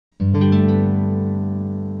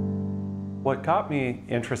What got me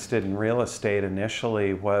interested in real estate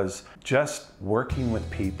initially was just working with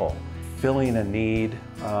people, filling a need.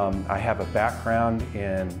 I have a background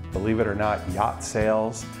in, believe it or not, yacht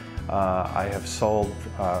sales. I have sold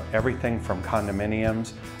everything from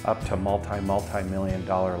condominiums up to multi-million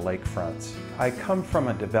dollar lakefronts. I come from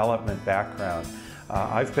a development background.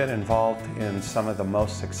 I've been involved in some of the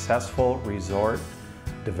most successful resort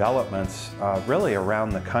developments really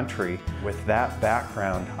around the country. With that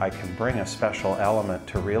background, I can bring a special element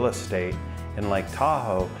to real estate in Lake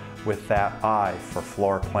Tahoe with that eye for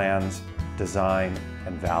floor plans, design,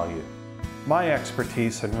 and value. My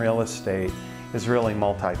expertise in real estate is really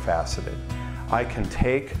multifaceted. I can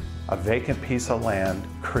take a vacant piece of land,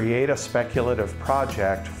 create a speculative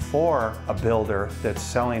project for a builder that's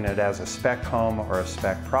selling it as a spec home or a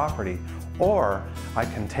spec property, or I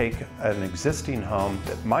can take an existing home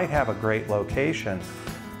that might have a great location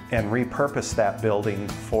and repurpose that building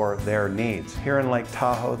for their needs. Here in Lake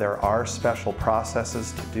Tahoe, there are special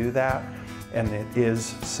processes to do that, and it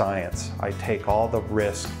is science. I take all the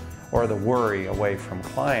risk or the worry away from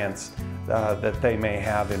clients that they may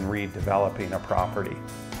have in redeveloping a property.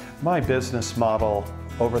 My business model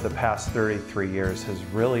over the past 33 years has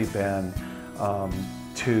really been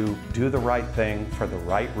to do the right thing for the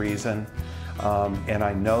right reason, and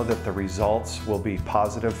I know that the results will be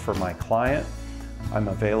positive for my client. I'm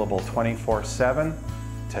available 24/7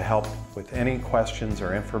 to help with any questions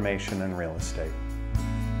or information in real estate.